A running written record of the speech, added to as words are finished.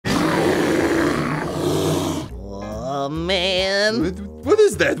man. What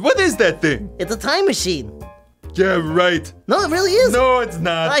is that? What is that thing? It's a time machine. Yeah, right. No, it really is. No, it's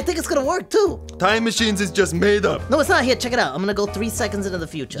not. I think it's gonna work too. Time machines is just made up. No, it's not. Here, check it out. I'm gonna go 3 seconds into the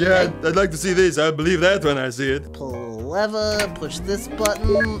future. Yeah, okay? I'd like to see this. I believe that when I see it. Pull a lever, push this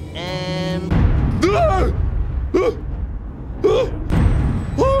button, and... Ah! Ah! Ah!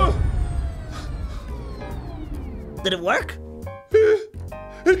 Ah! Did it work?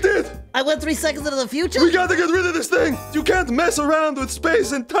 It did! I went 3 seconds into the future? We gotta get rid of this thing! You can't mess around with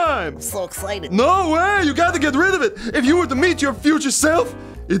space and time! I'm so excited. No way! You gotta get rid of it! If you were to meet your future self,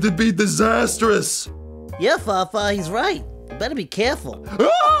 it'd be disastrous! Yeah, Fafa, he's right. You better be careful.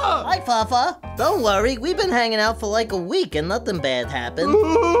 Ah! Hi, Fafa. Don't worry, we've been hanging out for like a week and nothing bad happened.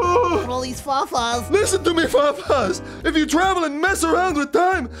 Ah! Look at all these Fafas. Listen to me, Fafas! If you travel and mess around with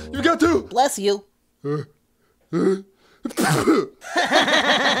time, you got to... Bless you.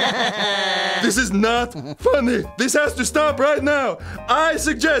 This is not funny. This has to stop right now. I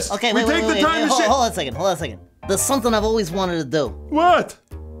suggest Okay, we wait, take the time machine. Hold on a second, hold on a second. There's something I've always wanted to do. What?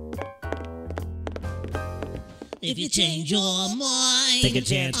 If you change your mind, take a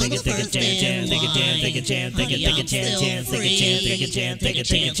chance, take a chance, take a chance, take a chance, take a chance, take a chance, take a chance, take a chance, take a chance, take a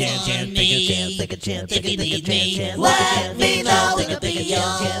chance, take a chance, take a chance, if you need me, let me know. It'll be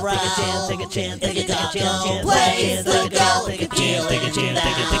alright. take a chance, If you got no place to go, take a chance, take a chance,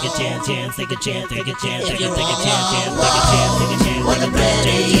 take a chance, take a chance, take a chance, if take you're a all chance, alone, when the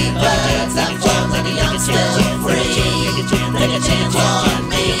pretty birds have flown, maybe I'm still free. Take a chance on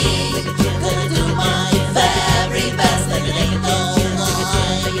me. Gonna do my very best, like it ain't no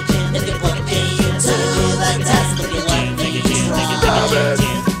one. If you put me to the test, if you let me try.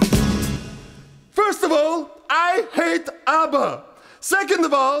 First of all, I hate ABBA. Second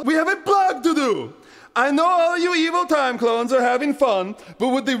of all, we have a blog to do. I know all you evil time clones are having fun, but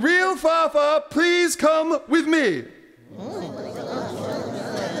would the real Fafa please come with me?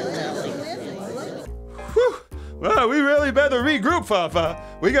 Whew. Well, we really better regroup, Fafa.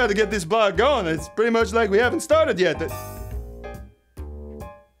 We gotta get this blog going. It's pretty much like we haven't started yet.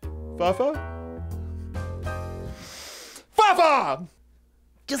 Fafa? Fafa!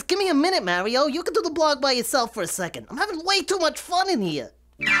 Just give me a minute, Mario. You can do the blog by yourself for a second. I'm having way too much fun in here.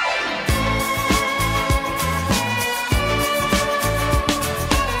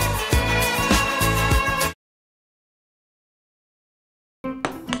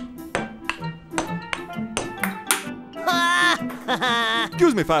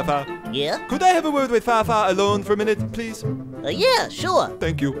 Excuse me, Fafa. Yeah? Could I have a word with Fafa alone for a minute, please? Yeah, sure.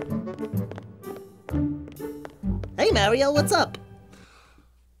 Thank you. Hey, Mario, what's up?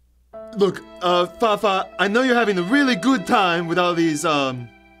 Look, Fafa, I know you're having a really good time with all these, other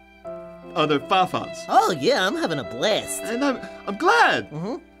Fafas. Oh, yeah, I'm having a blast. And I'm glad.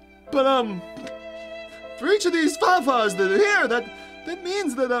 But, for each of these Fafas that are here, that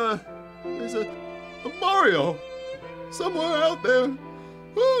means that, there's a Mario somewhere out there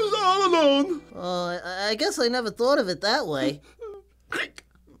who's all alone. I guess I never thought of it that way.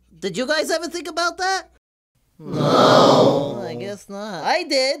 Did you guys ever think about that? No. I guess not. I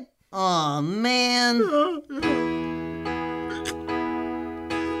did. Aw, man.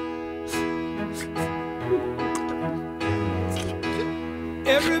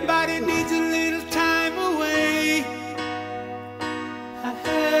 Everybody needs a little time away. I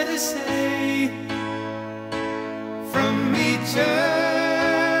heard her say from each other.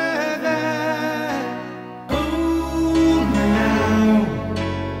 Oh, now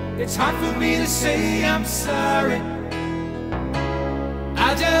it's hard for me to say I'm sorry.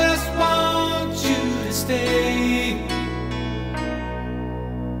 I just want you to stay.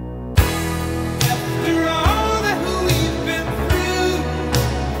 After all that we've been through,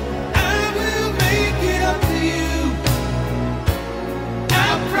 I will make it up to you. I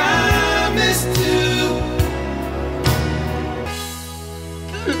promise to.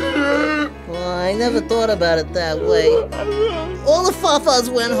 Well, I never thought about it that way. All the Fafas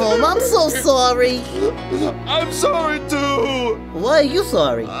went home. I'm so sorry. I'm sorry too. Why are you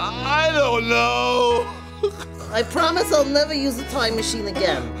sorry? I don't know. I promise I'll never use the time machine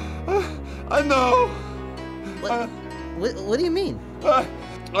again. I know. What do you mean?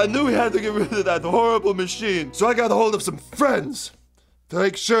 I knew we had to get rid of that horrible machine, so I got a hold of some friends to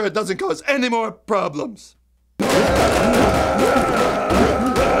make sure it doesn't cause any more problems.